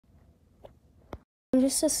I'm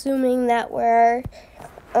just assuming that we're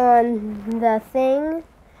on the thing.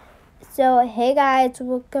 So, hey guys,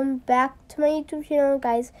 welcome back to my YouTube channel,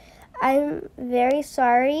 guys. I'm very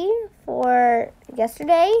sorry for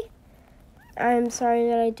yesterday. I'm sorry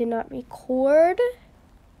that I did not record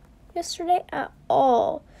yesterday at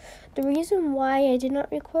all. The reason why I did not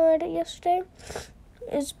record yesterday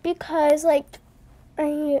is because, I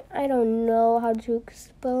don't know how to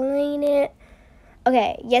explain it.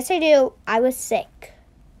 Okay, yes I do. I was sick.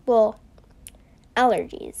 Well,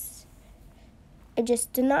 allergies. I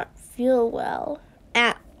just did not feel well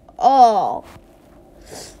at all.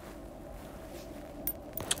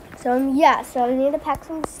 So I need to pack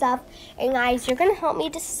some stuff. And guys, you're going to help me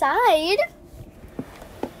decide.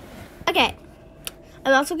 Okay,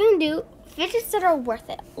 I'm also going to do fidgets that are worth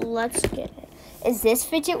it. Let's get it. Is this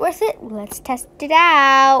fidget worth it? Let's test it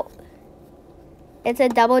out. It's a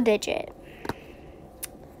double digit.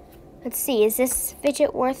 Let's see, is this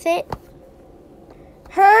fidget worth it?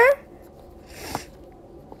 Huh?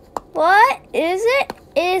 What? Is it?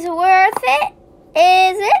 Is it worth it?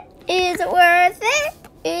 Is it? Is it worth it?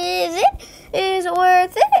 Is it? Is it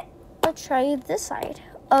worth it? Let's try this side.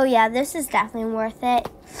 Oh yeah, this is definitely worth it.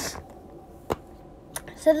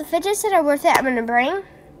 So the fidgets that are worth it, I'm going to bring.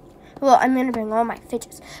 Well, I'm going to bring all my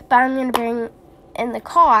fidgets. But I'm going to bring in the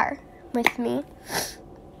car with me.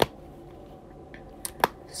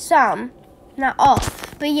 Some, not all,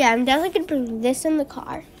 but yeah, I'm definitely gonna bring this in the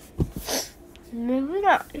car. Moving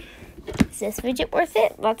on. Is this fidget worth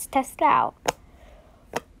it? Let's test it out.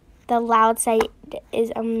 The loud side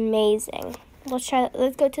is amazing. Let's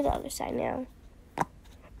go to the other side now.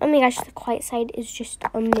 Oh my gosh, the quiet side is just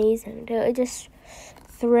amazing, dude. It just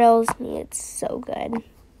thrills me. It's so good.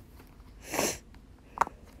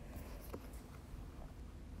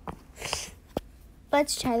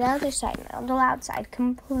 Let's try the other side now, the loud side,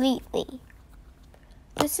 completely.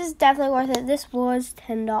 This is definitely worth it. This was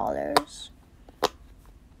 $10.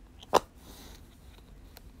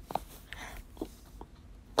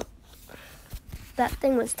 That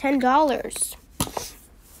thing was $10.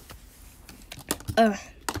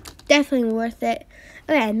 Definitely worth it.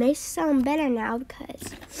 Okay, it may sound better now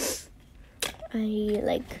because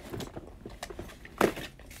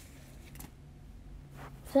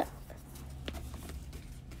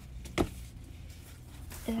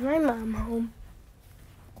Is my mom home?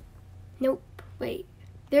 Nope. Wait.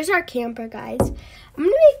 There's our camper, guys. I'm going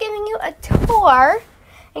to be giving you a tour.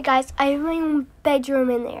 Hey, guys, I have my own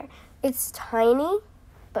bedroom in there. It's tiny,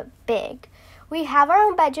 but big. We have our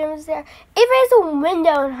own bedrooms there. Ava has a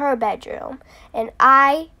window in her bedroom. And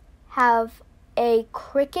I have a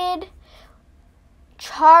Cricket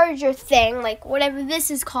charger thing, like whatever this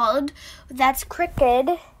is called. That's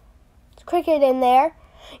Cricket. It's Cricket in there.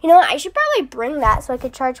 You know what? I should probably bring that so I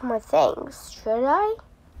could charge more things. Should I?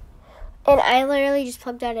 And I literally just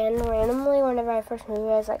plugged that in randomly whenever I first moved.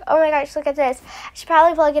 I was like, oh my gosh, look at this. I should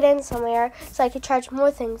probably plug it in somewhere so I could charge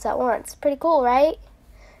more things at once. Pretty cool, right?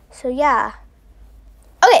 So, yeah.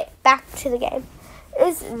 Okay, back to the game.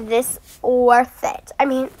 Is this worth it? I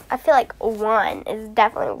mean, I feel like one is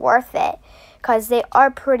definitely worth it because they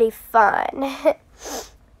are pretty fun.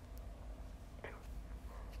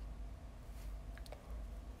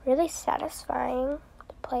 Really satisfying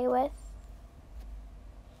to play with.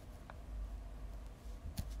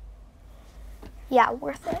 Yeah,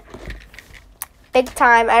 worth it. Big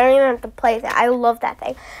time. I don't even have to play with it. I love that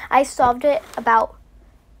thing. I solved it about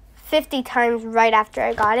 50 times right after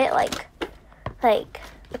I got it. Like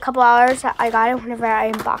a couple hours I got it whenever I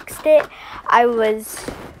unboxed it. I was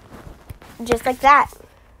just like that.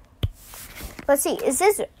 Let's see. Is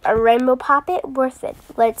this a Rainbow Pop-It worth it?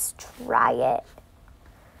 Let's try it.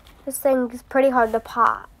 This thing is pretty hard to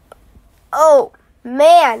pop. Oh,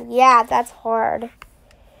 man. Yeah, that's hard.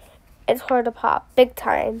 It's hard to pop. Big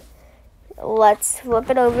time. Let's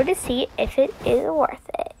flip it over to see if it is worth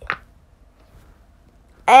it.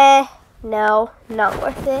 No, not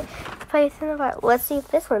worth it. Let's see if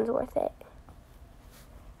this one's worth it.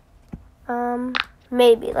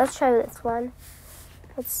 Maybe. Let's try this one.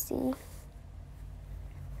 Let's see.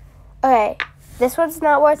 Okay. This one's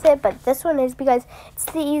not worth it, but this one is because it's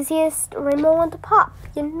the easiest rainbow one to pop.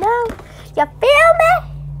 You know? You feel me?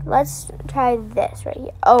 Let's try this right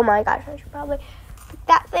here. Oh my gosh, I should probably pick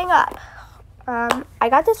that thing up. I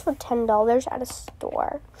got this for $10 at a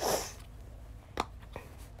store.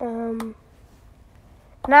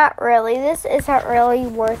 Not really. This isn't really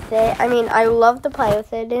worth it. I mean, I love to play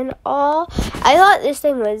with it and all. I thought this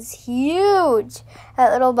thing was huge.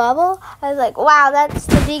 That little bubble. I was like, wow, that's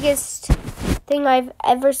the biggest thing I've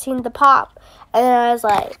ever seen to pop. And then I was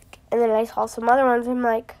like, and then I saw some other ones. And I'm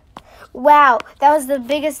like, Wow, that was the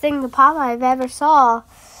biggest thing the pop I've ever saw.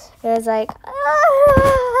 It was like,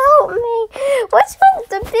 oh, help me. Which one's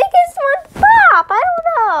the biggest one pop? I don't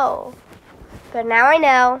know. But now I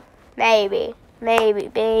know. Maybe,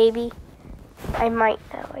 baby. I might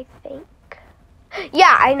know, I think.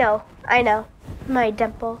 Yeah, I know. My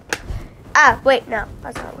dimple. Wait, no.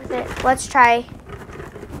 That's not worth it. Let's try.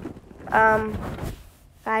 Guys,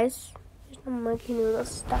 there's some monkey noodles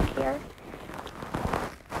stuck here.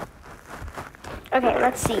 Okay,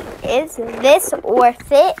 let's see. Is this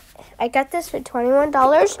worth it? I got this for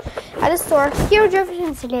 $21 at a store. Huge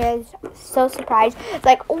difference today. I was so surprised.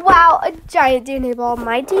 Like, wow, a giant DNA ball.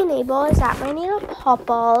 My DNA ball is at my little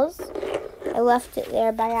pawpaws. I left it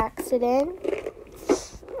there by accident.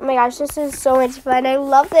 Oh my gosh, this is so much fun. I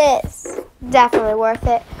love this. Definitely worth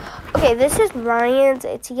it. Okay, this is Ryan's.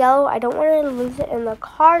 It's yellow. I don't want to lose it in the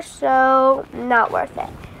car, so not worth it.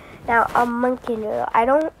 Now, a monkey noodle. I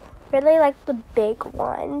don't really like the big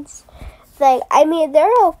ones. Like, I mean, they're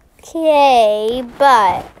okay,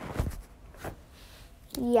 but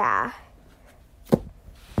yeah.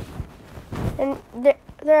 And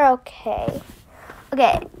they're okay.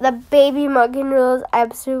 Okay, the baby monkey noodles I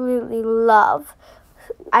absolutely love.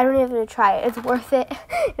 I don't even try it. It's worth it.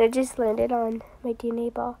 And it just landed on my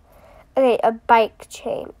DNA ball. Okay, a bike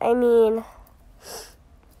chain. I mean,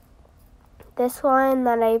 this one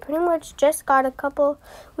that I pretty much just got a couple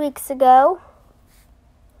weeks ago.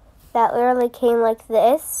 That literally came like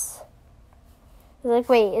this. I was like,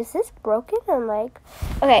 wait, is this broken? I'm like,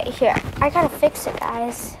 okay, here. I gotta fix it,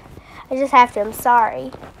 guys. I just have to. I'm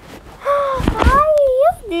sorry.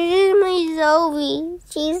 Hi, this is my Zoe.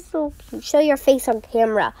 She's so cute. Show your face on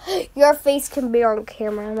camera. Your face can be on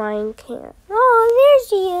camera. Mine can't. Oh, there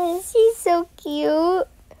she is. She's so cute.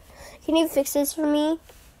 Can you fix this for me?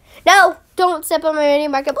 No, don't step on my mini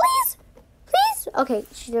market, please. Please. Okay,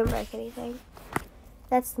 she didn't break anything.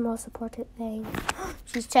 That's the most important thing.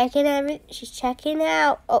 She's checking everything. She's checking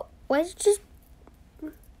out. Oh, what's just?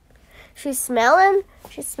 She's smelling.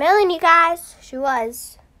 She's smelling, you guys. She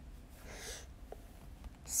was.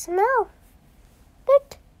 Smell.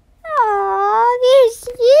 Look. Oh, there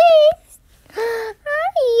she is.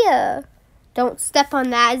 Hi. Don't step on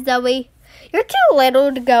that, Zoe. You're too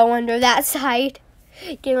little to go under that side.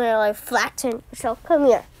 You're really flatten yourself. Come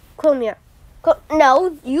here. Come here.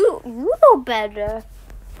 No, you know better.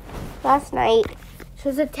 Last night, she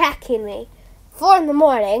was attacking me. 4 in the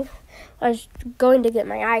morning. I was going to get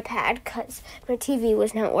my iPad because my TV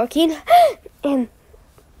was not working. And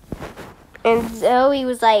Zoe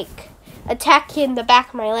was like attacking the back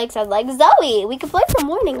of my legs. I was like, Zoe, we can play in the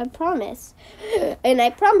morning, I promise. And I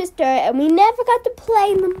promised her, and we never got to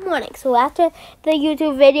play in the morning. So after the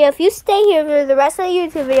YouTube video, if you stay here for the rest of the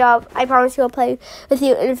YouTube video, I promise you I'll play with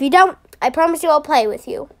you. And if you don't, I promise you I'll play with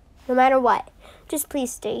you, no matter what. Just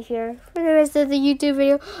please stay here for the rest of the YouTube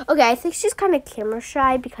video. Okay, I think she's kind of camera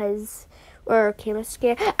shy or camera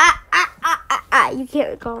scared. You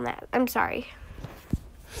can't go on that. I'm sorry.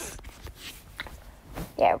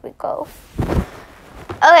 There we go.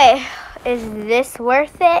 Okay, is this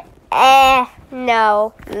worth it?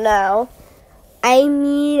 No. I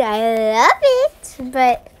mean, I love it,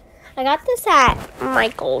 but I got this at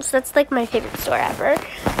Michael's. That's like my favorite store ever.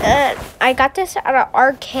 I got this at an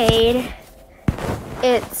arcade.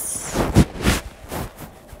 It's,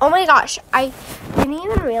 oh my gosh, I didn't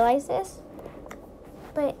even realize this,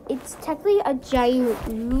 but it's technically a giant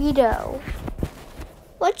Neato.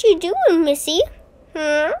 What you doing, Missy?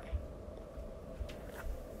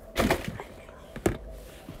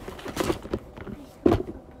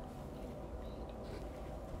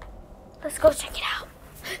 Let's go check it out.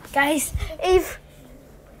 Guys,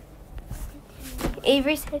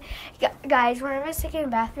 Avery said, guys, when I was taking a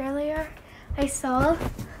bath earlier, I saw, it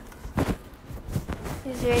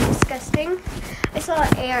was very disgusting. I saw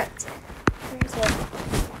an ant. Where is it?